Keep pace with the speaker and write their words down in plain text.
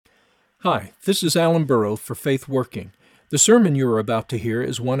Hi, this is Alan Burrow for Faith Working. The sermon you are about to hear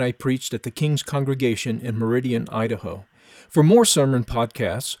is one I preached at the King's Congregation in Meridian, Idaho. For more sermon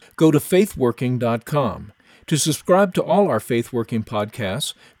podcasts, go to faithworking.com. To subscribe to all our Faith Working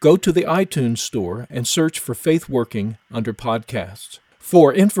podcasts, go to the iTunes Store and search for Faith Working under Podcasts.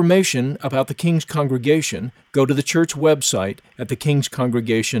 For information about the King's Congregation, go to the church website at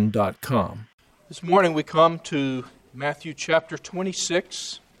thekingscongregation.com. This morning we come to Matthew chapter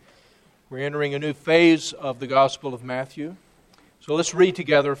 26. We're entering a new phase of the Gospel of Matthew. So let's read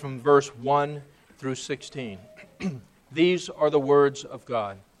together from verse 1 through 16. These are the words of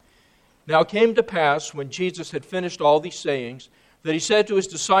God. Now it came to pass, when Jesus had finished all these sayings, that he said to his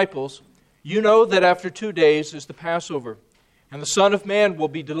disciples, "You know that after 2 days is the Passover, and the Son of Man will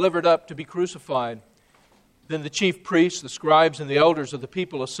be delivered up to be crucified." Then the chief priests, the scribes, and the elders of the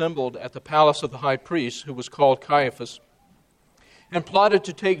people assembled at the palace of the high priest, who was called Caiaphas, and plotted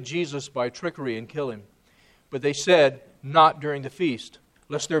to take Jesus by trickery and kill him. But they said, "Not during the feast,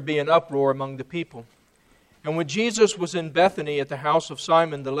 lest there be an uproar among the people." And when Jesus was in Bethany at the house of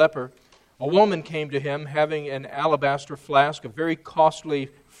Simon the leper, a woman came to him having an alabaster flask of very costly,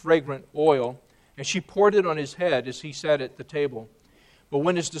 fragrant oil, and she poured it on his head as he sat at the table. But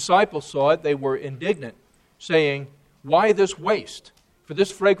when his disciples saw it, they were indignant, saying, "Why this waste? For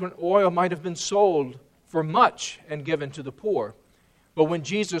this fragrant oil might have been sold for much and given to the poor." But when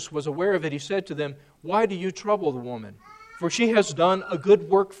Jesus was aware of it, he said to them, "Why do you trouble the woman? For she has done a good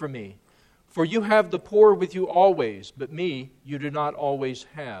work for me. For you have the poor with you always, but me you do not always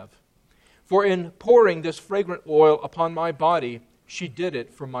have. For in pouring this fragrant oil upon my body, she did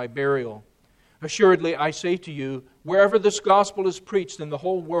it for my burial. Assuredly, I say to you, wherever this gospel is preached in the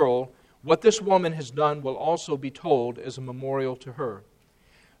whole world, what this woman has done will also be told as a memorial to her."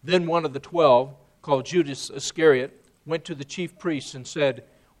 Then one of the 12, called Judas Iscariot, went to the chief priests and said,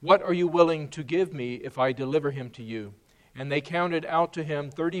 "What are you willing to give me if I deliver him to you?" And they counted out to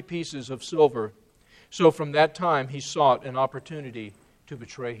him 30 pieces of silver. So from that time he sought an opportunity to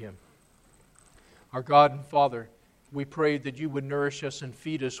betray him. Our God and Father, we pray that you would nourish us and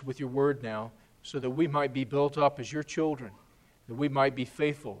feed us with your word now, so that we might be built up as your children, that we might be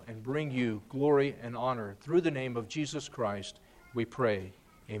faithful and bring you glory and honor. Through the name of Jesus Christ, we pray.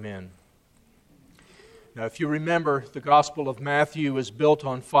 Amen. Now, if you remember, the Gospel of Matthew is built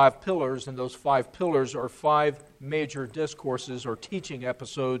on 5 pillars, and those 5 pillars are 5 major discourses or teaching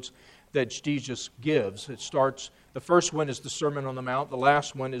episodes that Jesus gives. The first one is the Sermon on the Mount, the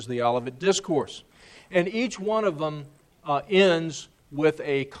last one is the Olivet Discourse. And each one of them ends with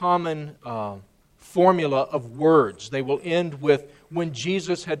a common formula of words. They will end with, "When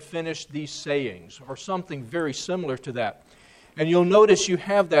Jesus had finished these sayings," or something very similar to that. And you'll notice you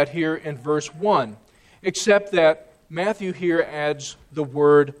have that here in verse 1. Except that Matthew here adds the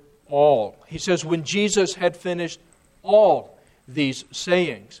word all. He says, when Jesus had finished all these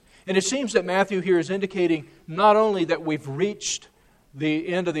sayings. And it seems that Matthew here is indicating not only that we've reached the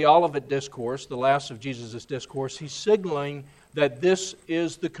end of the Olivet Discourse, the last of Jesus' discourse, he's signaling that this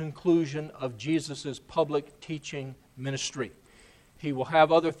is the conclusion of Jesus' public teaching ministry. He will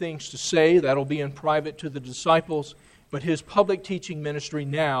have other things to say, that'll be in private to the disciples, but his public teaching ministry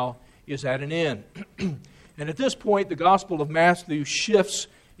now is at an end. And at this point, the Gospel of Matthew shifts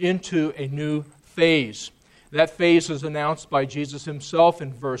into a new phase. That phase is announced by Jesus himself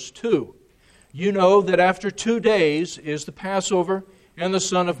in verse 2. "You know that after 2 days is the Passover, and the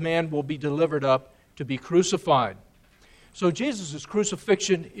Son of Man will be delivered up to be crucified." So Jesus'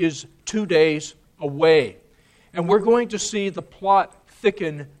 crucifixion is 2 days away. And we're going to see the plot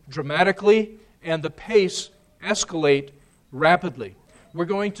thicken dramatically and the pace escalate rapidly. We're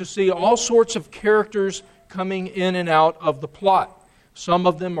going to see all sorts of characters coming in and out of the plot. Some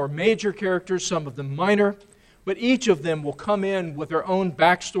of them are major characters, some of them minor, but each of them will come in with their own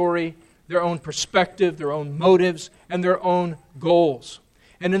backstory, their own perspective, their own motives, and their own goals.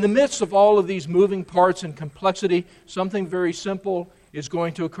 And in the midst of all of these moving parts and complexity, something very simple is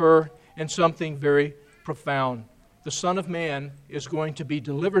going to occur and something very profound. The Son of Man is going to be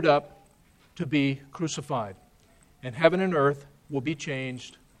delivered up to be crucified, and heaven and earth will be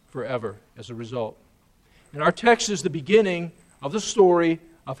changed forever as a result. And our text is the beginning of the story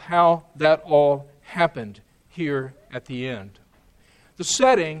of how that all happened here at the end. The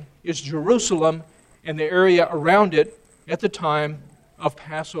setting is Jerusalem and the area around it at the time of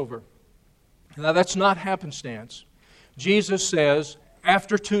Passover. Now that's not happenstance. Jesus says,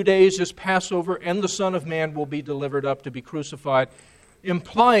 after 2 days is Passover and the Son of Man will be delivered up to be crucified,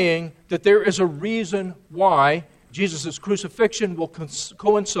 implying that there is a reason why Jesus' crucifixion will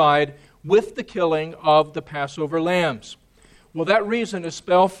coincide with the killing of the Passover lambs. Well, that reason is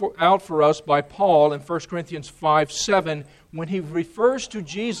spelled out for us by Paul in 1 Corinthians 5:7 when he refers to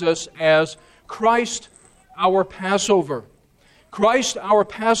Jesus as Christ our Passover. Christ our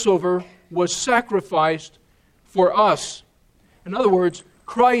Passover was sacrificed for us. In other words,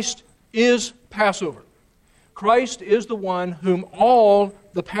 Christ is Passover. Christ is the one whom all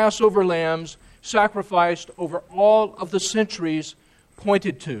the Passover lambs sacrificed over all of the centuries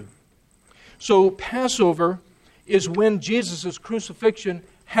pointed to. So Passover is when Jesus' crucifixion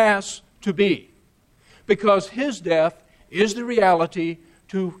has to be, because his death is the reality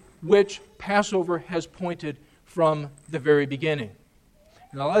to which Passover has pointed from the very beginning.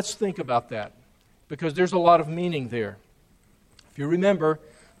 Now let's think about that, because there's a lot of meaning there. If you remember,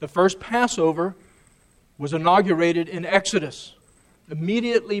 the first Passover was inaugurated in Exodus,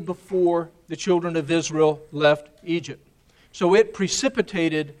 immediately before the children of Israel left Egypt. So it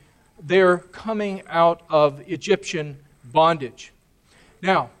precipitated their coming out of Egyptian bondage.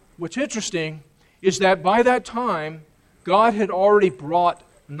 Now, what's interesting is that by that time, God had already brought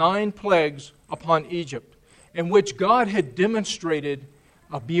 9 plagues upon Egypt, in which God had demonstrated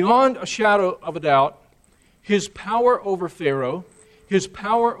beyond a shadow of a doubt his power over Pharaoh, his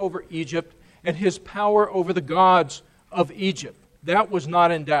power over Egypt, and his power over the gods of Egypt. That was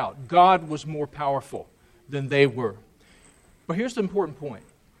not in doubt. God was more powerful than they were. But here's the important point.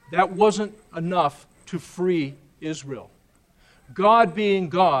 That wasn't enough to free Israel. God being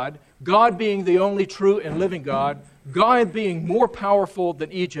God, God being the only true and living God, God being more powerful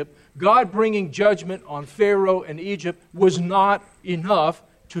than Egypt, God bringing judgment on Pharaoh and Egypt was not enough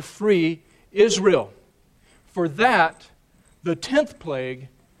to free Israel. For that, the 10th plague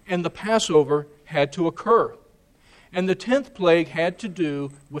and the Passover had to occur. And the 10th plague had to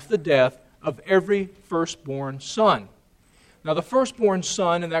do with the death of every firstborn son. Now, the firstborn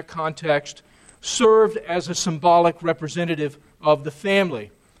son in that context served as a symbolic representative of the family,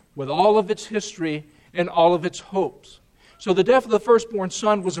 with all of its history and all of its hopes. So the death of the firstborn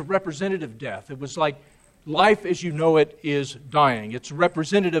son was a representative death. It was like life as you know it is dying. It's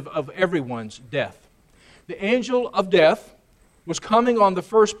representative of everyone's death. The angel of death was coming on the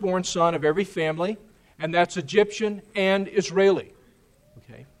firstborn son of every family, and that's Egyptian and Israeli.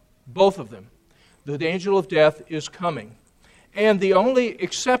 Okay? Both of them. The angel of death is coming. And the only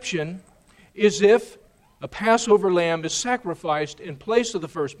exception is if a Passover lamb is sacrificed in place of the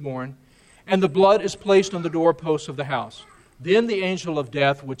firstborn, and the blood is placed on the doorposts of the house. Then the angel of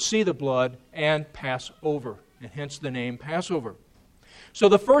death would see the blood and pass over, and hence the name Passover. So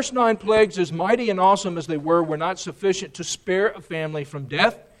the first 9 plagues, as mighty and awesome as they were not sufficient to spare a family from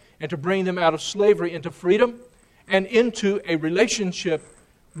death and to bring them out of slavery into freedom and into a relationship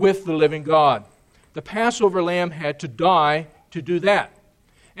with the living God. The Passover lamb had to die to do that.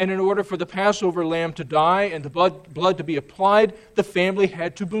 And in order for the Passover lamb to die and the blood to be applied, the family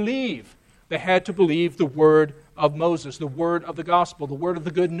had to believe. They had to believe the word of Moses, the word of the gospel, the word of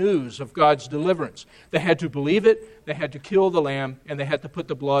the good news of God's deliverance. They had to believe it, they had to kill the lamb, and they had to put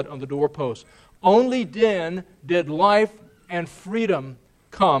the blood on the doorpost. Only then did life and freedom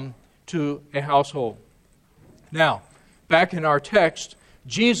come to a household. Now, back in our text,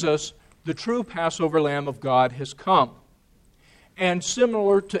 Jesus, the true Passover Lamb of God, has come. And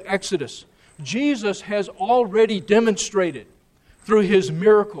similar to Exodus, Jesus has already demonstrated through his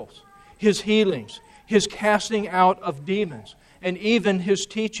miracles, his healings, his casting out of demons, and even his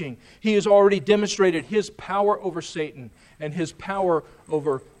teaching. He has already demonstrated his power over Satan and his power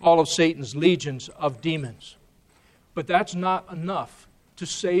over all of Satan's legions of demons. But that's not enough to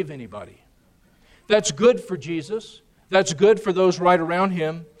save anybody. That's good for Jesus. That's good for those right around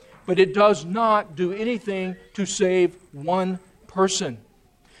him. But it does not do anything to save one person.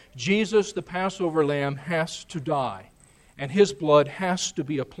 Jesus, the Passover lamb, has to die, and his blood has to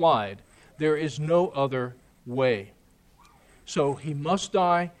be applied. There is no other way. So he must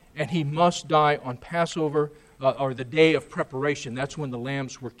die, and he must die on Passover, or the day of preparation. That's when the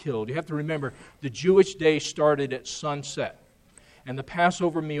lambs were killed. You have to remember, the Jewish day started at sunset, and the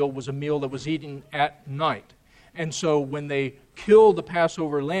Passover meal was a meal that was eaten at night. And so when they killed the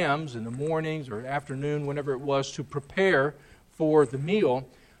Passover lambs in the mornings or afternoon, whenever it was, to prepare for the meal,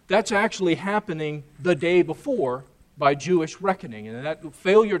 that's actually happening the day before by Jewish reckoning. And that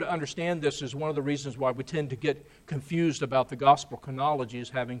failure to understand this is one of the reasons why we tend to get confused about the gospel chronologies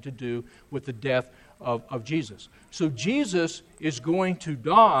having to do with the death of Jesus. So Jesus is going to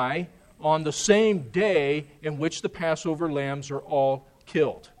die on the same day in which the Passover lambs are all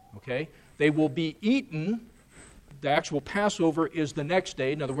killed. Okay? They will be eaten. The actual Passover is the next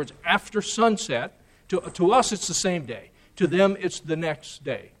day. In other words, after sunset. To us, it's the same day. To them, it's the next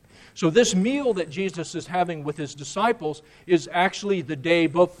day. So this meal that Jesus is having with his disciples is actually the day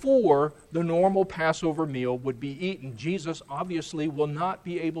before the normal Passover meal would be eaten. Jesus obviously will not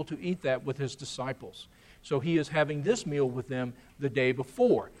be able to eat that with his disciples. So he is having this meal with them the day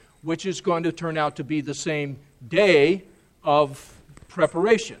before, which is going to turn out to be the same day of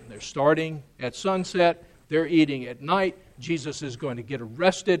preparation. They're starting at sunset, they're eating at night. Jesus is going to get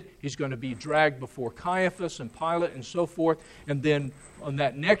arrested. He's going to be dragged before Caiaphas and Pilate and so forth. And then on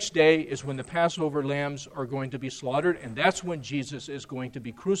that next day is when the Passover lambs are going to be slaughtered, and that's when Jesus is going to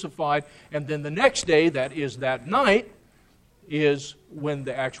be crucified. And then the next day, that is that night, is when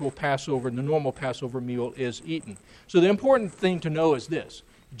the actual Passover, the normal Passover meal is eaten. So the important thing to know is this.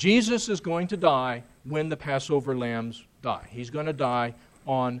 Jesus is going to die when the Passover lambs die. He's going to die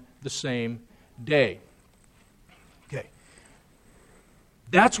on the same day. Okay.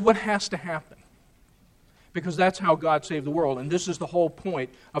 That's what has to happen, because that's how God saved the world, and this is the whole point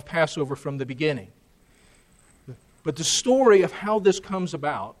of Passover from the beginning. But the story of how this comes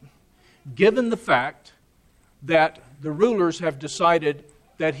about, given the fact that the rulers have decided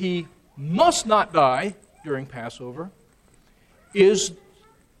that he must not die during Passover, is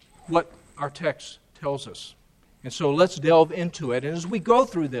what our text tells us. And so let's delve into it. And as we go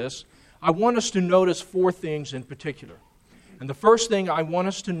through this, I want us to notice four things in particular. And the first thing I want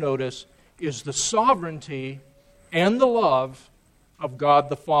us to notice is the sovereignty and the love of God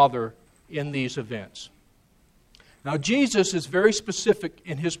the Father in these events. Now, Jesus is very specific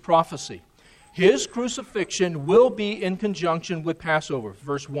in his prophecy. His crucifixion will be in conjunction with Passover,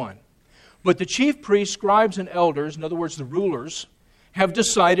 verse 1. But the chief priests, scribes, and elders, in other words, the rulers, have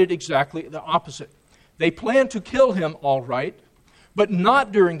decided exactly the opposite. They plan to kill him, all right, but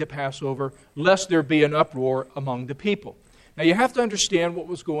not during the Passover, lest there be an uproar among the people. Now, you have to understand what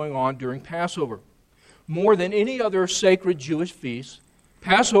was going on during Passover. More than any other sacred Jewish feast,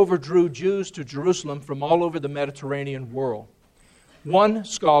 Passover drew Jews to Jerusalem from all over the Mediterranean world. One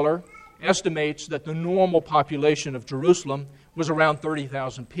scholar estimates that the normal population of Jerusalem was around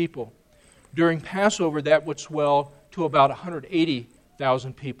 30,000 people. During Passover, that would swell to about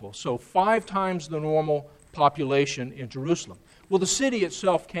 180,000 people, so 5 times the normal population in Jerusalem. Well, the city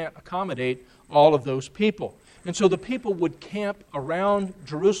itself can't accommodate all of those people. And so the people would camp around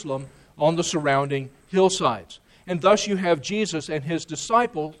Jerusalem on the surrounding hillsides. And thus you have Jesus and his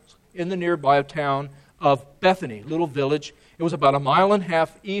disciples in the nearby town of Bethany, little village. It was about 1.5 miles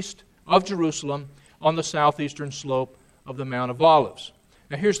east of Jerusalem on the southeastern slope of the Mount of Olives.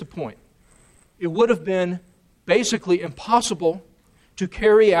 Now here's the point. It would have been basically impossible to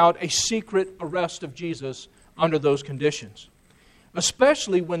carry out a secret arrest of Jesus under those conditions,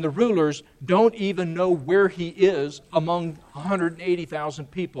 especially when the rulers don't even know where he is among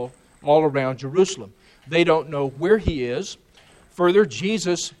 180,000 people all around Jerusalem. They don't know where he is. Further,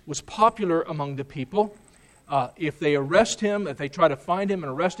 Jesus was popular among the people. If they arrest him, if they try to find him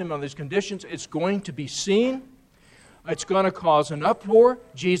and arrest him on these conditions, it's going to be seen. It's going to cause an uproar.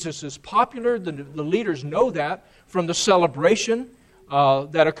 Jesus is popular. The leaders know that from the celebration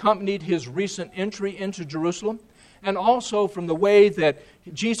that accompanied his recent entry into Jerusalem, and also from the way that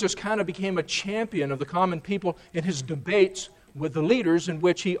Jesus kind of became a champion of the common people in his debates with the leaders, in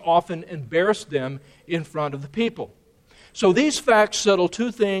which he often embarrassed them in front of the people. So these facts settle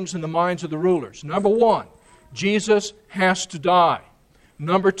 2 things in the minds of the rulers. Number 1, Jesus has to die.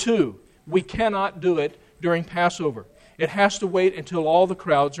 Number 2, we cannot do it during Passover. It has to wait until all the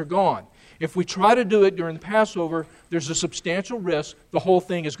crowds are gone. If we try to do it during the Passover, there's a substantial risk the whole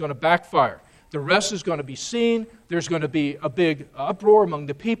thing is going to backfire. The rest is going to be seen. There's going to be a big uproar among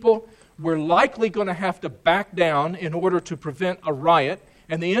the people. We're likely going to have to back down in order to prevent a riot.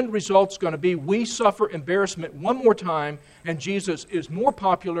 And the end result is going to be we suffer embarrassment one more time, and Jesus is more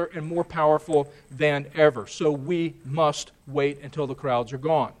popular and more powerful than ever. So we must wait until the crowds are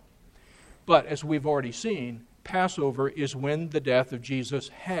gone. But as we've already seen, Passover is when the death of Jesus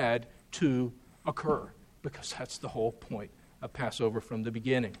had to occur, because that's the whole point of Passover from the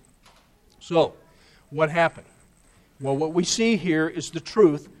beginning. So, what happened? Well, what we see here is the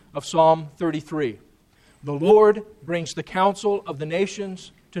truth of Psalm 33. The Lord brings the counsel of the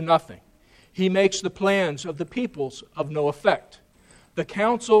nations to nothing. He makes the plans of the peoples of no effect. The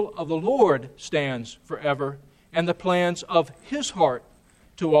counsel of the Lord stands forever, and the plans of his heart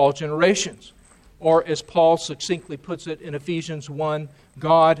to all generations. Or as Paul succinctly puts it in Ephesians 1,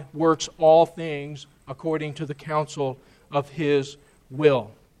 God works all things according to the counsel of his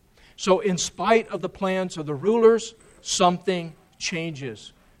will. So in spite of the plans of the rulers, something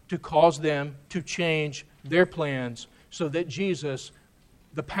changes to cause them to change their plans so that Jesus,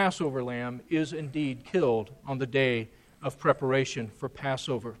 the Passover lamb, is indeed killed on the day of preparation for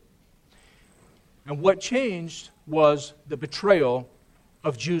Passover. And what changed was the betrayal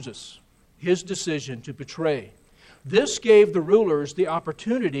of Judas, his decision to betray. This gave the rulers the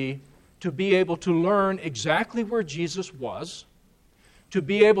opportunity to be able to learn exactly where Jesus was, to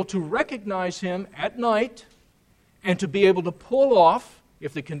be able to recognize him at night, and to be able to pull off,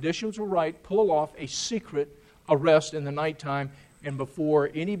 if the conditions were right, pull off a secret arrest in the nighttime, and before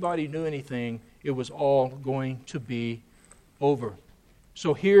anybody knew anything, it was all going to be over.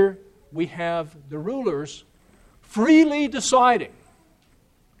 So here we have the rulers freely deciding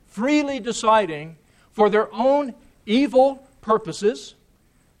for their own evil purposes.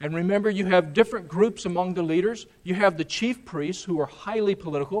 And remember, you have different groups among the leaders. You have the chief priests, who are highly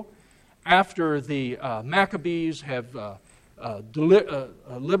political. After the Maccabees have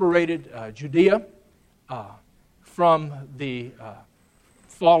liberated Judea from the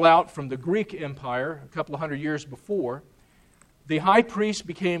fallout from the Greek Empire a couple of hundred years before, the high priests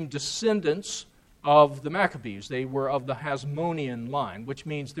became descendants of the Maccabees. They were of the Hasmonean line, which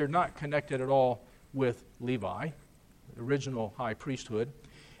means they're not connected at all with Levi, the original high priesthood.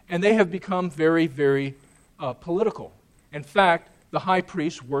 And they have become very, very political. In fact, the high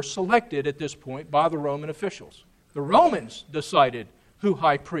priests were selected at this point by the Roman officials. The Romans decided who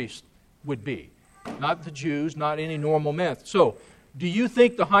high priest would be, not the Jews, not any normal men. So, do you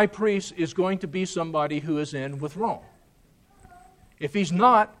think the high priest is going to be somebody who is in with Rome? If he's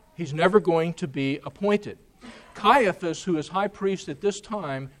not, he's never going to be appointed. Caiaphas, who is high priest at this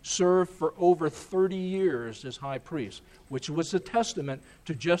time, served for over 30 years as high priest, which was a testament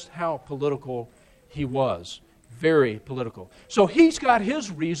to just how political he was. Very political. So he's got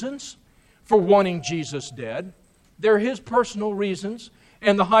his reasons for wanting Jesus dead. They're his personal reasons.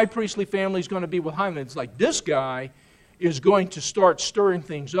 And the high priestly family is going to be behind him. It's like, this guy is going to start stirring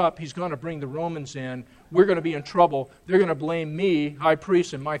things up. He's going to bring the Romans in. We're going to be in trouble. They're going to blame me, high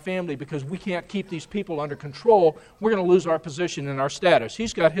priest, and my family because we can't keep these people under control. We're going to lose our position and our status.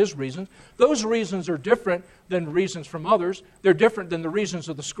 He's got his reasons. Those reasons are different than reasons from others. They're different than the reasons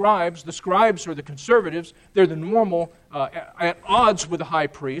of the scribes. The scribes are the conservatives. They're the normal, at odds with the high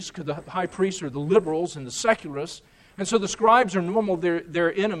priest, because the high priests are the liberals and the secularists. And so the scribes are normal,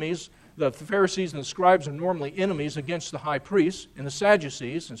 they're enemies. The Pharisees and the scribes are normally enemies against the high priests and the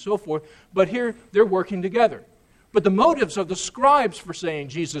Sadducees and so forth. But here, they're working together. But the motives of the scribes for saying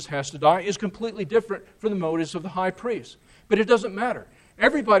Jesus has to die is completely different from the motives of the high priest. But it doesn't matter.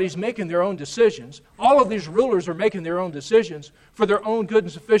 Everybody's making their own decisions. All of these rulers are making their own decisions for their own good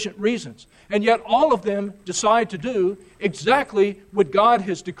and sufficient reasons. And yet all of them decide to do exactly what God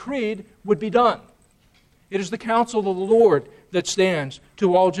has decreed would be done. It is the counsel of the Lord that stands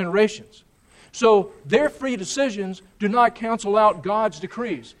to all generations. So their free decisions do not cancel out God's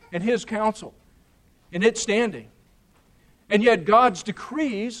decrees and His counsel and its standing. And yet God's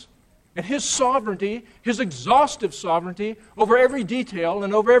decrees and His sovereignty, His exhaustive sovereignty over every detail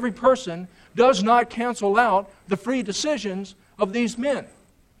and over every person does not cancel out the free decisions of these men.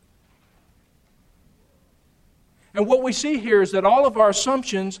 And what we see here is that all of our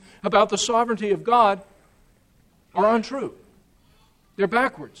assumptions about the sovereignty of God are untrue. They're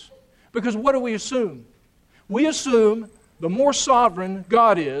backwards. Because what do we assume? We assume the more sovereign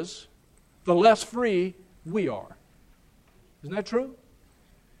God is, the less free we are. Isn't that true?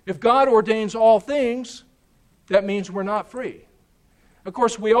 If God ordains all things, that means we're not free. Of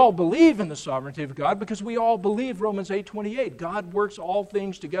course, we all believe in the sovereignty of God because we all believe Romans 8:28. God works all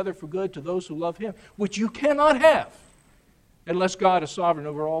things together for good to those who love Him, which you cannot have unless God is sovereign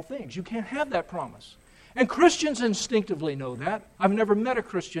over all things. You can't have that promise. And Christians instinctively know that. I've never met a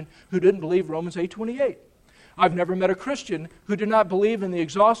Christian who didn't believe Romans 8:28. I've never met a Christian who did not believe in the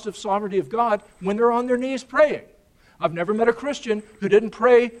exhaustive sovereignty of God when they're on their knees praying. I've never met a Christian who didn't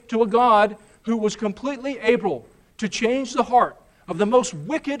pray to a God who was completely able to change the heart of the most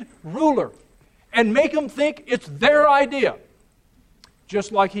wicked ruler and make them think it's their idea,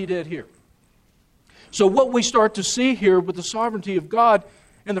 just like He did here. So what we start to see here with the sovereignty of God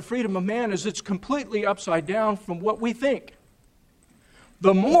and the freedom of man is it's completely upside down from what we think.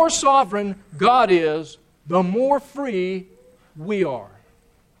 The more sovereign God is, the more free we are.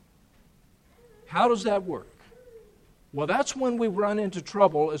 How does that work? Well, that's when we run into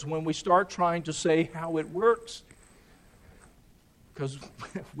trouble, is when we start trying to say how it works. Because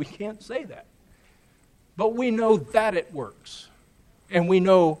we can't say that. But we know that it works. And we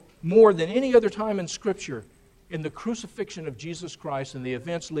know more than any other time in Scripture, in the crucifixion of Jesus Christ and the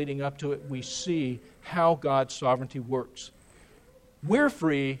events leading up to it, we see how God's sovereignty works. We're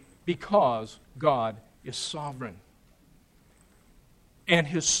free because God is sovereign. And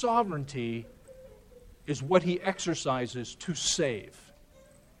His sovereignty is what He exercises to save.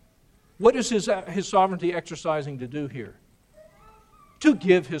 What is His sovereignty exercising to do here? To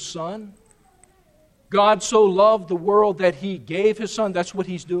give His Son. God so loved the world that He gave His Son. That's what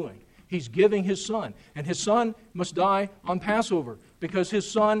He's doing. He's giving His Son. And His Son must die on Passover because His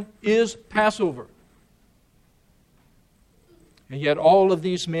Son is Passover. And yet all of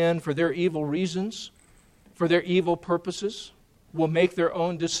these men, for their evil reasons, for their evil purposes, will make their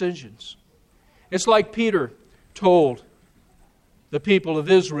own decisions. It's like Peter told the people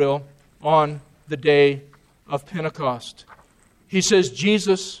of Israel on the day of Pentecost. He says,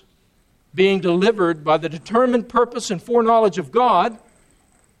 Jesus, being delivered by the determined purpose and foreknowledge of God,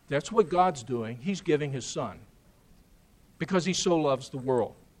 that's what God's doing. He's giving His Son because He so loves the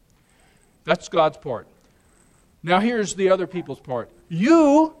world. That's God's part. Now here's the other people's part.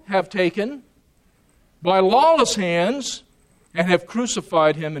 You have taken by lawless hands and have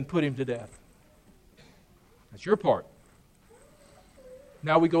crucified Him and put Him to death. That's your part.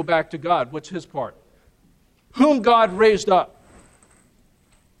 Now we go back to God. What's His part? Whom God raised up.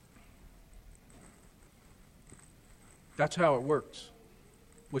 That's how it works.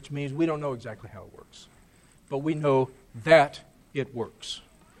 Which means we don't know exactly how it works. But we know that it works.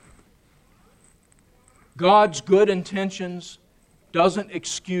 God's good intentions doesn't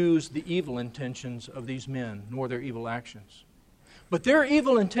excuse the evil intentions of these men, nor their evil actions. But their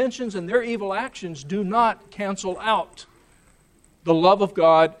evil intentions and their evil actions do not cancel out the love of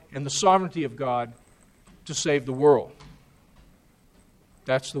God and the sovereignty of God to save the world.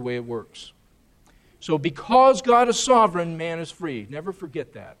 That's the way it works. So because God is sovereign, man is free. Never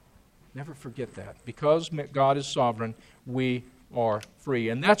forget that. Never forget that. Because God is sovereign, we are free.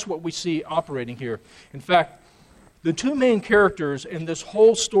 And that's what we see operating here. In fact, the two main characters in this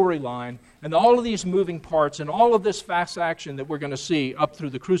whole storyline and all of these moving parts and all of this fast action that we're going to see up through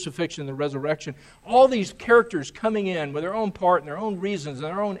the crucifixion and the resurrection, all these characters coming in with their own part and their own reasons and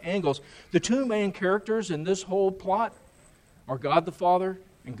their own angles, the two main characters in this whole plot are God the Father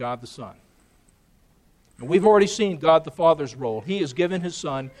and God the Son. And we've already seen God the Father's role. He has given His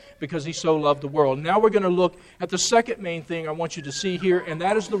Son because He so loved the world. Now we're going to look at the second main thing I want you to see here, and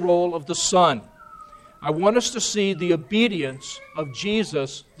that is the role of the Son. I want us to see the obedience of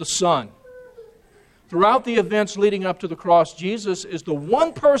Jesus, the Son. Throughout the events leading up to the cross, Jesus is the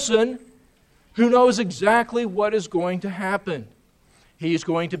one person who knows exactly what is going to happen. He is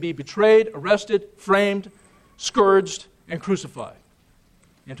going to be betrayed, arrested, framed, scourged, and crucified.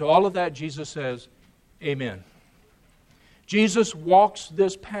 And to all of that, Jesus says, Amen. Jesus walks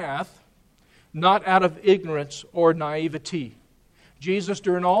this path not out of ignorance or naivety. Jesus,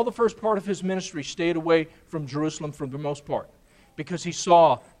 during all the first part of His ministry, stayed away from Jerusalem for the most part because He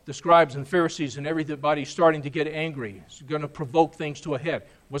saw the scribes and Pharisees and everybody starting to get angry. It's going to provoke things to a head.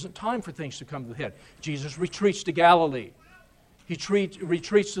 It wasn't time for things to come to the head. Jesus retreats to Galilee. He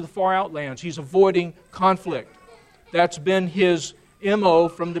retreats to the far outlands. He's avoiding conflict. That's been His MO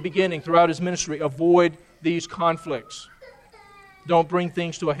from the beginning throughout His ministry. Avoid these conflicts. Don't bring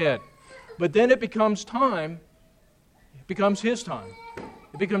things to a head. But then it becomes time. It becomes His time.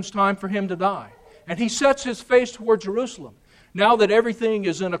 It becomes time for Him to die. And He sets His face toward Jerusalem. Now that everything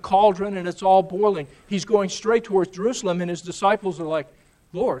is in a cauldron and it's all boiling, He's going straight towards Jerusalem, and His disciples are like,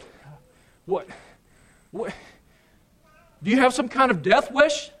 Lord, what? Do you have some kind of death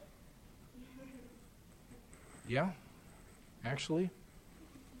wish? Yeah, actually.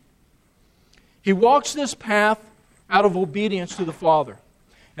 He walks this path out of obedience to the Father.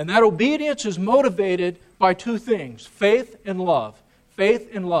 And that obedience is motivated by two things, faith and love. Faith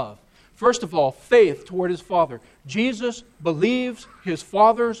and love. First of all, faith toward His Father. Jesus believes His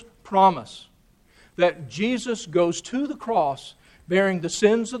Father's promise that Jesus goes to the cross bearing the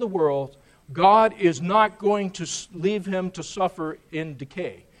sins of the world. God is not going to leave Him to suffer in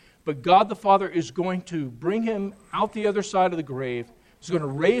decay. But God the Father is going to bring Him out the other side of the grave. He's going to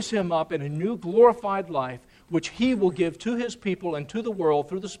raise Him up in a new glorified life, which He will give to His people and to the world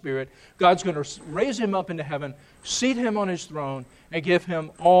through the Spirit. God's going to raise Him up into heaven, seat Him on His throne, and give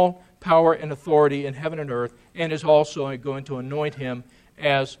Him all power and authority in heaven and earth, and is also going to anoint Him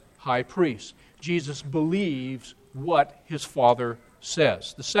as high priest. Jesus believes what His Father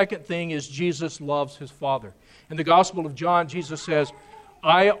says. The second thing is Jesus loves His Father. In the Gospel of John, Jesus says,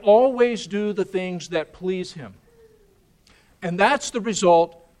 I always do the things that please Him. And that's the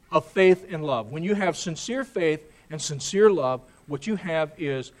result of faith and love. When you have sincere faith and sincere love, what you have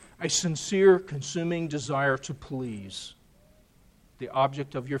is a sincere, consuming desire to please the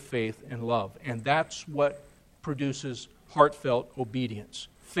object of your faith and love. And that's what produces heartfelt obedience.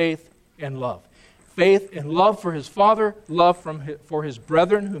 Faith and love. Faith and love for His Father, love for His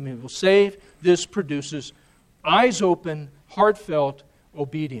brethren whom He will save. This produces eyes open, heartfelt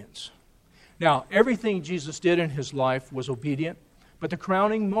obedience. Now, everything Jesus did in his life was obedient, but the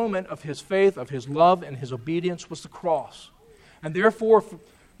crowning moment of his faith, of his love, and his obedience was the cross. And therefore,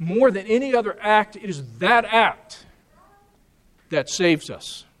 more than any other act, it is that act that saves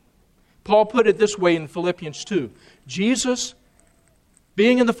us. Paul put it this way in Philippians 2. Jesus,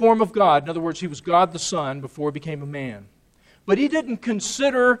 being in the form of God, in other words, he was God the Son before he became a man. But he didn't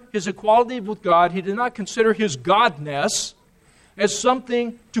consider his equality with God, he did not consider his godness as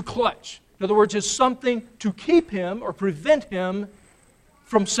something to clutch. In other words, as something to keep him or prevent him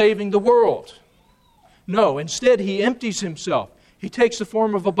from saving the world. No, instead he empties himself. He takes the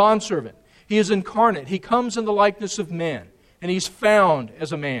form of a bondservant. He is incarnate. He comes in the likeness of man, and he's found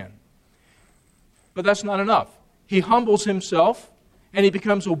as a man. But that's not enough. He humbles himself, and he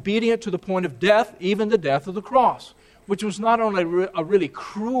becomes obedient to the point of death, even the death of the cross, which was not only a really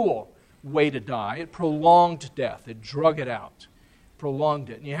cruel way to die, it prolonged death. It drug it out, prolonged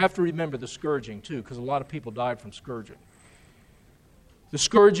it. And you have to remember the scourging, too, because a lot of people died from scourging. The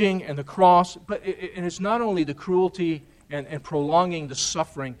scourging and the cross, and it's not only the cruelty and prolonging the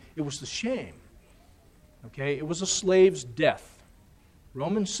suffering, it was the shame. Okay? It was a slave's death.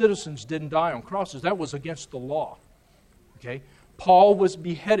 Roman citizens didn't die on crosses. That was against the law. Okay? Paul was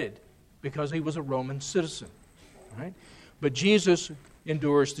beheaded because he was a Roman citizen. Right? But Jesus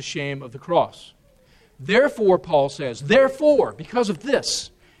endures the shame of the cross. Therefore, Paul says, therefore, because of this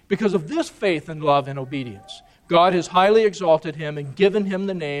faith and love and obedience, God has highly exalted him and given him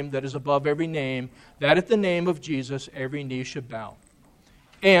the name that is above every name, that at the name of Jesus every knee should bow.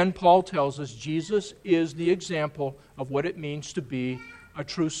 And Paul tells us Jesus is the example of what it means to be a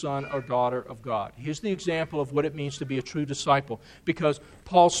true son or daughter of God. He's the example of what it means to be a true disciple. Because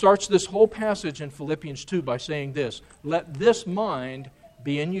Paul starts this whole passage in Philippians 2 by saying this, let this mind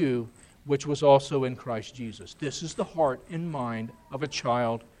be in you, which was also in Christ Jesus. This is the heart and mind of a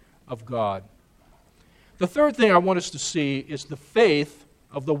child of God. The third thing I want us to see is the faith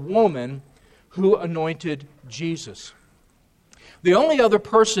of the woman who anointed Jesus. The only other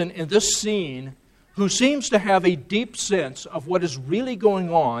person in this scene who seems to have a deep sense of what is really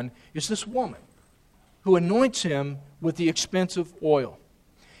going on is this woman who anoints him with the expensive oil.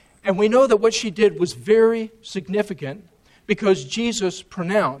 And we know that what she did was very significant because Jesus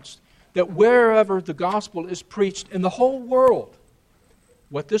pronounced that wherever the gospel is preached in the whole world,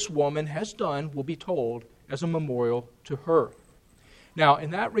 what this woman has done will be told as a memorial to her. Now,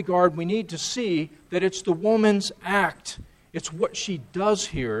 in that regard, we need to see that it's the woman's act, it's what she does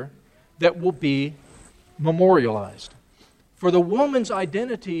here that will be memorialized. For the woman's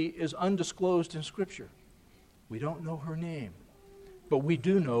identity is undisclosed in Scripture. We don't know her name, but we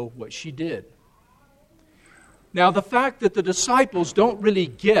do know what she did. Now, the fact that the disciples don't really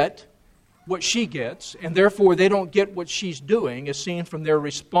get what she gets, and therefore they don't get what she's doing, is seen from their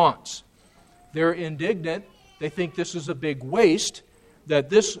response. They're indignant. They think this is a big waste, that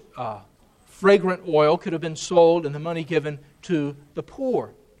this fragrant oil could have been sold and the money given to the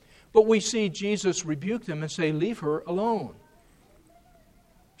poor. But we see Jesus rebuke them and say, leave her alone.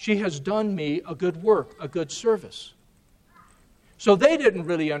 She has done me a good work, a good service. So they didn't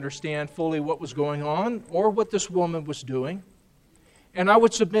really understand fully what was going on or what this woman was doing. And I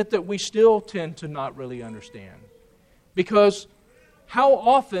would submit that we still tend to not really understand. Because how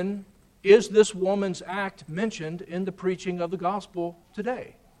often is this woman's act mentioned in the preaching of the gospel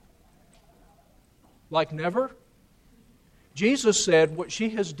today? Like never? Jesus said what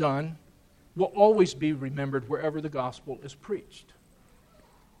she has done will always be remembered wherever the gospel is preached.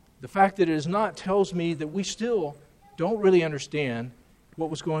 The fact that it is not tells me that we still don't really understand what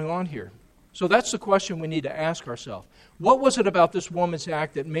was going on here. So that's the question we need to ask ourselves. What was it about this woman's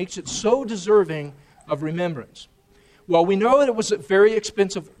act that makes it so deserving of remembrance? Well, we know that it was a very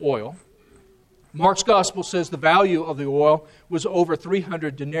expensive oil. Mark's gospel says the value of the oil was over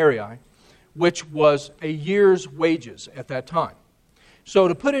 300 denarii, which was a year's wages at that time. So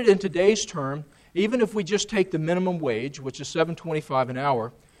to put it in today's term, even if we just take the minimum wage, which is $7.25 an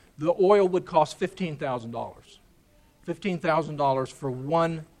hour, the oil would cost $15,000. $15,000 for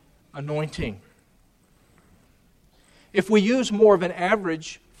one anointing. If we use more of an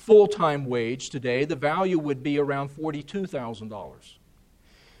average full-time wage today, the value would be around $42,000.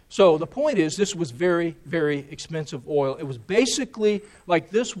 So the point is, this was very, very expensive oil. It was basically like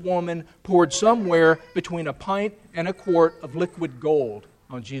this woman poured somewhere between a pint and a quart of liquid gold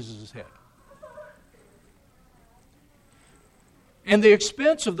on Jesus' head. And the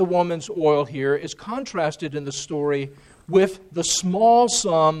expense of the woman's oil here is contrasted in the story with the small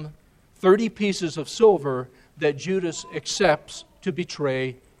sum, 30 pieces of silver, that Judas accepts to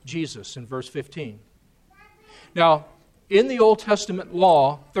betray Jesus in verse 15. Now, In the Old Testament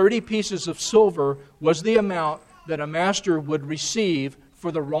law, 30 pieces of silver was the amount that a master would receive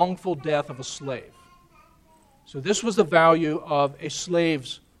for the wrongful death of a slave. So this was the value of a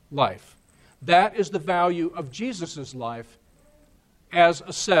slave's life. That is the value of Jesus' life as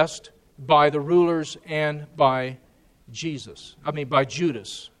assessed by the rulers and by by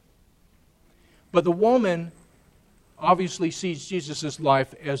Judas. But the woman obviously sees Jesus'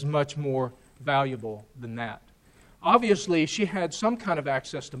 life as much more valuable than that. Obviously, she had some kind of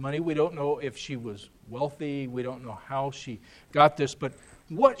access to money. We don't know if she was wealthy. We don't know how she got this. But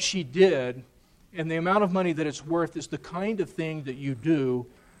what she did and the amount of money that it's worth is the kind of thing that you do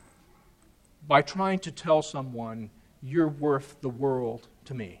by trying to tell someone, you're worth the world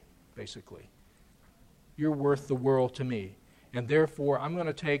to me, basically. You're worth the world to me. And therefore, I'm going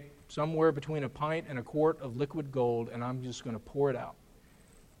to take somewhere between a pint and a quart of liquid gold, and I'm just going to pour it out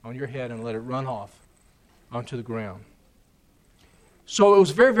on your head and let it run off onto the ground. So it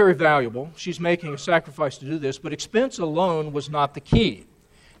was very, very valuable. She's making a sacrifice to do this, but expense alone was not the key.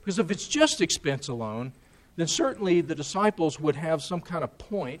 Because if it's just expense alone, then certainly the disciples would have some kind of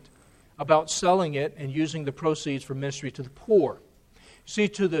point about selling it and using the proceeds for ministry to the poor. See,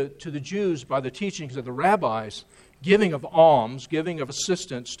 to the Jews, by the teachings of the rabbis, giving of alms, giving of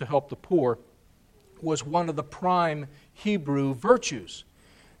assistance to help the poor, was one of the prime Hebrew virtues.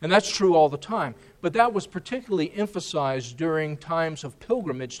 And that's true all the time. But that was particularly emphasized during times of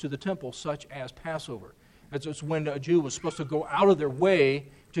pilgrimage to the temple, such as Passover. That's when a Jew was supposed to go out of their way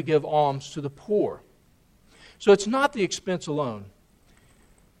to give alms to the poor. So it's not the expense alone.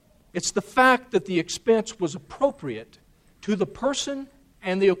 It's the fact that the expense was appropriate to the person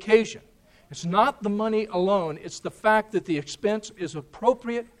and the occasion. It's not the money alone. It's the fact that the expense is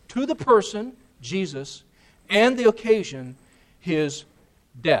appropriate to the person, Jesus, and the occasion, his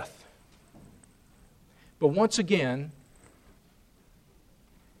death. But once again,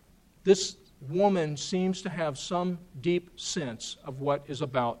 this woman seems to have some deep sense of what is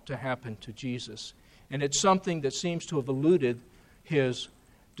about to happen to Jesus. And it's something that seems to have eluded his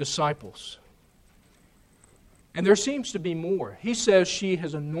disciples. And there seems to be more. He says, she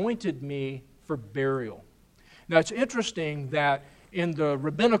has anointed me for burial. Now it's interesting that in the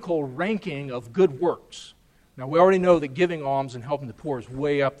rabbinical ranking of good works, now we already know that giving alms and helping the poor is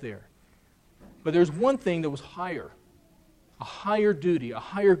way up there. But there's one thing that was higher, a higher duty, a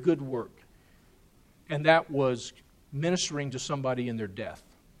higher good work, and that was ministering to somebody in their death,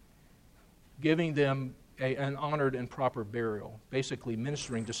 giving them an honored and proper burial. Basically,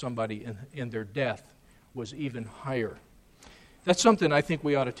 ministering to somebody in their death was even higher. That's something I think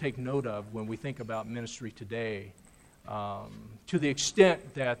we ought to take note of when we think about ministry today. To the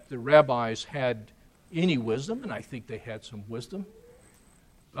extent that the rabbis had any wisdom, and I think they had some wisdom,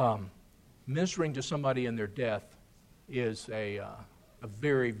 ministering to somebody in their death is a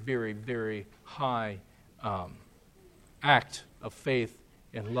very, very, very high act of faith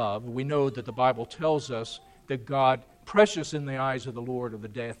and love. We know that the Bible tells us that God, precious in the eyes of the Lord, are the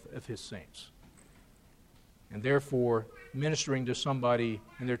death of his saints. And therefore, ministering to somebody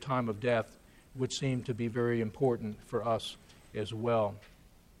in their time of death would seem to be very important for us as well.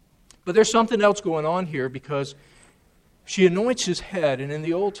 But there's something else going on here, because she anoints his head, and in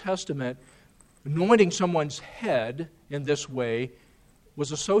the Old Testament, anointing someone's head in this way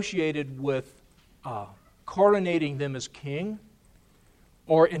was associated with coronating them as king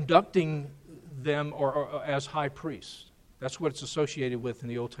or inducting them or as high priests. That's what it's associated with in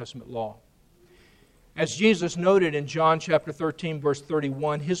the Old Testament law. As Jesus noted in John chapter 13, verse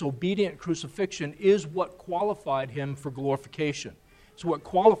 31, his obedient crucifixion is what qualified him for glorification. It's what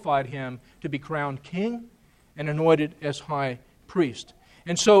qualified him to be crowned king and anointed as high priest.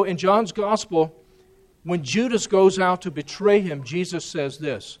 And so in John's gospel, when Judas goes out to betray him, Jesus says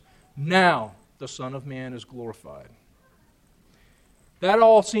this, "Now the Son of Man is glorified." That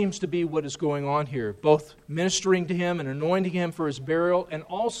all seems to be what is going on here, both ministering to him and anointing him for his burial, and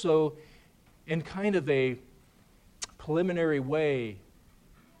also in kind of a preliminary way,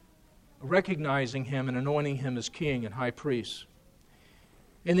 recognizing him and anointing him as king and high priest.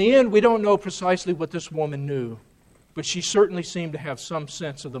 In the end, we don't know precisely what this woman knew, but she certainly seemed to have some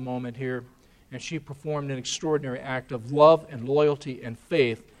sense of the moment here, and she performed an extraordinary act of love and loyalty and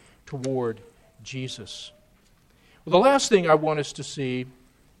faith toward Jesus. Well, the last thing I want us to see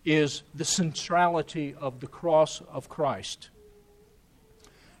is the centrality of the cross of Christ.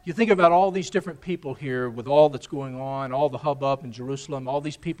 You think about all these different people here with all that's going on, all the hubbub in Jerusalem, all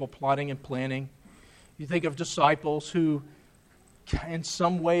these people plotting and planning. You think of disciples who in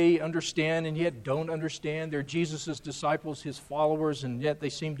some way understand and yet don't understand. They're Jesus' disciples, his followers, and yet they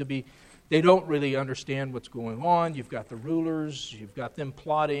seem to be They don't really understand what's going on. You've got the rulers, you've got them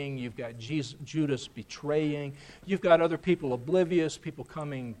plotting, you've got Judas betraying, you've got other people oblivious, people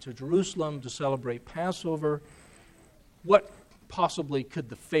coming to Jerusalem to celebrate Passover. What possibly could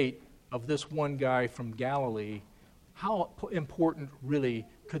the fate of this one guy from Galilee, how important really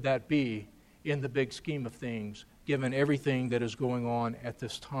could that be in the big scheme of things, given everything that is going on at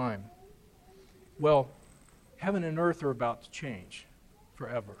this time? Well, heaven and earth are about to change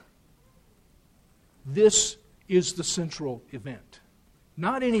forever. This is the central event.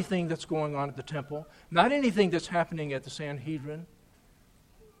 Not anything that's going on at the temple, not anything that's happening at the Sanhedrin.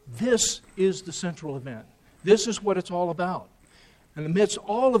 This is the central event. This is what it's all about. And amidst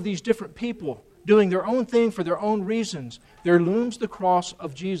all of these different people doing their own thing for their own reasons, there looms the cross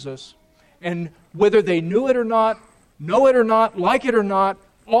of Jesus. And whether they knew it or not, know it or not, like it or not,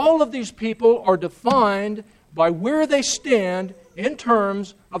 all of these people are defined by where they stand in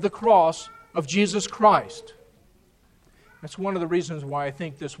terms of the cross of Jesus Christ. That's one of the reasons why I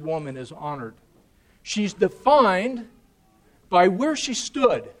think this woman is honored. She's defined by where she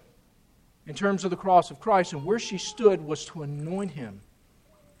stood in terms of the cross of Christ, and where she stood was to anoint him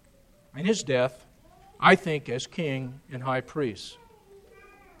and his death, I think, as king and high priest.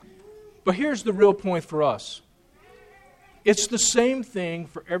 But here's the real point for us. It's the same thing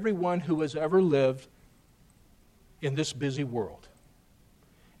for everyone who has ever lived in this busy world.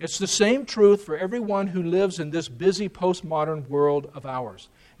 It's the same truth for everyone who lives in this busy postmodern world of ours.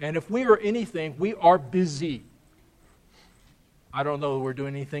 And if we are anything, we are busy. I don't know that we're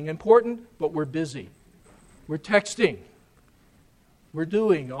doing anything important, but we're busy. We're texting. We're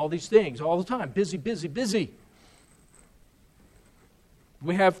doing all these things all the time. Busy, busy, busy.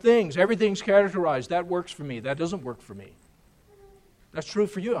 We have things. Everything's categorized. That works for me. That doesn't work for me. That's true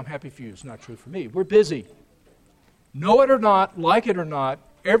for you. I'm happy for you. It's not true for me. We're busy. Know it or not, like it or not,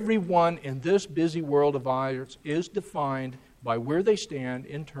 everyone in this busy world of ours is defined by where they stand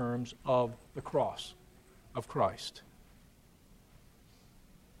in terms of the cross of Christ.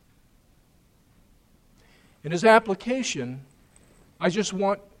 In his application, I just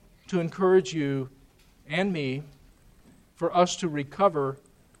want to encourage you and me for us to recover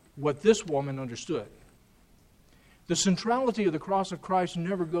what this woman understood. The centrality of the cross of Christ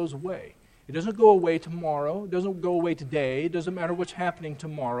never goes away. It doesn't go away tomorrow. It doesn't go away today. It doesn't matter what's happening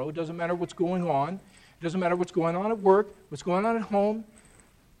tomorrow. It doesn't matter what's going on. It doesn't matter what's going on at work, what's going on at home.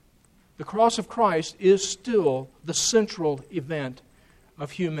 The cross of Christ is still the central event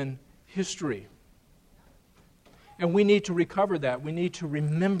of human history. And we need to recover that. We need to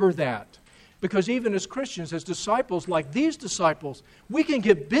remember that. Because even as Christians, as disciples, like these disciples, we can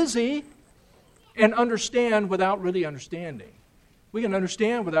get busy and understand without really understanding. We can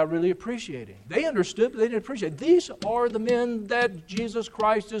understand without really appreciating. They understood, but they didn't appreciate. These are the men that Jesus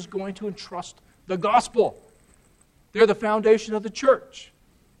Christ is going to entrust the gospel. They're the foundation of the church.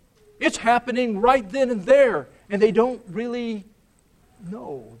 It's happening right then and there, and they don't really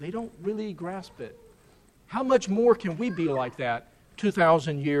know. They don't really grasp it. How much more can we be like that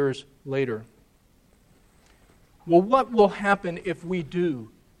 2,000 years later? Well, what will happen if we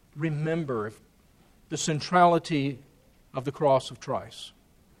do remember the centrality of the cross of Christ?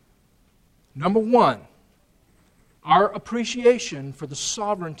 Number one, our appreciation for the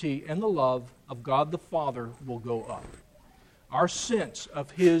sovereignty and the love of God the Father will go up. Our sense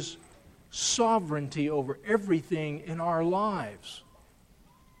of His sovereignty over everything in our lives,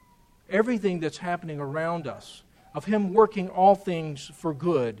 everything that's happening around us, of Him working all things for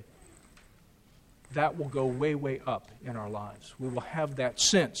good, that will go way, way up in our lives. We will have that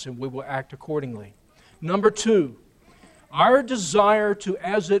sense and we will act accordingly. Number two, our desire to,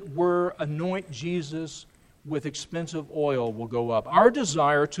 as it were, anoint Jesus with expensive oil will go up. Our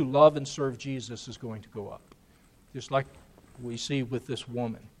desire to love and serve Jesus is going to go up, just like we see with this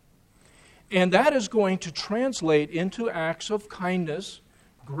woman. And that is going to translate into acts of kindness,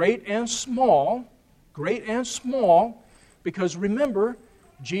 great and small, because remember,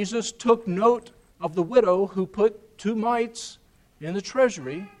 Jesus took note of the widow who put 2 mites in the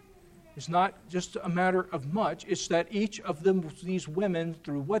treasury. It's not just a matter of much. It's that each of them, these women,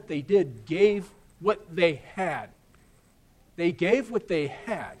 through what they did, gave what they had. They gave what they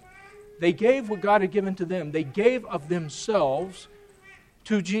had. They gave what God had given to them. They gave of themselves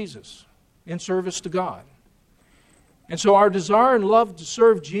to Jesus in service to God. And so our desire and love to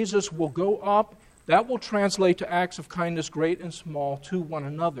serve Jesus will go up. That will translate to acts of kindness, great and small, to one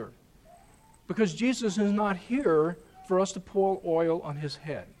another. Because Jesus is not here for us to pour oil on His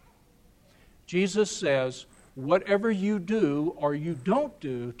head. Jesus says, whatever you do or you don't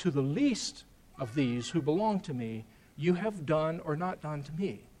do to the least of these who belong to me, you have done or not done to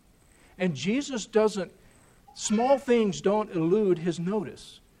me. And Jesus doesn't, small things don't elude his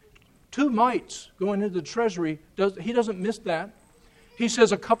notice. 2 mites going into the treasury, he doesn't miss that. He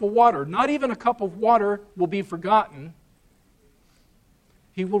says a cup of water. Not even a cup of water will be forgotten.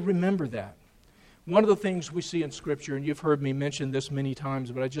 He will remember that. One of the things we see in Scripture, and you've heard me mention this many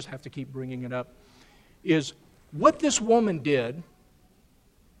times, but I just have to keep bringing it up, is what this woman did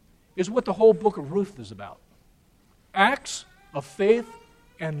is what the whole book of Ruth is about. Acts of faith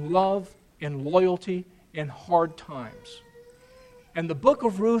and love and loyalty in hard times. And the book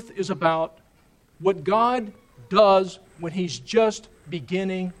of Ruth is about what God does when He's just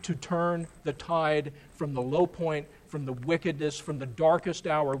beginning to turn the tide from the low point, from the wickedness, from the darkest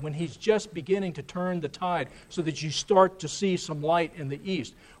hour, when He's just beginning to turn the tide so that you start to see some light in the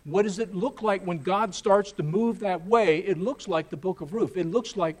east. What does it look like when God starts to move that way? It looks like the book of Ruth. It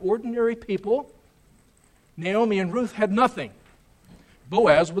looks like ordinary people. Naomi and Ruth had nothing.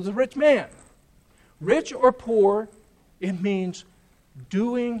 Boaz was a rich man. Rich or poor, it means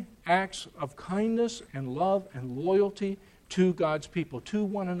doing acts of kindness and love and loyalty to God's people, to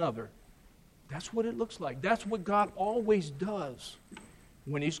one another. That's what it looks like. That's what God always does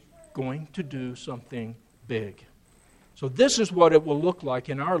when He's going to do something big. So this is what it will look like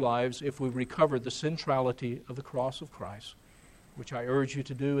in our lives if we recover the centrality of the cross of Christ, which I urge you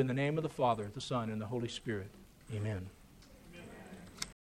to do in the name of the Father, the Son, and the Holy Spirit. Amen.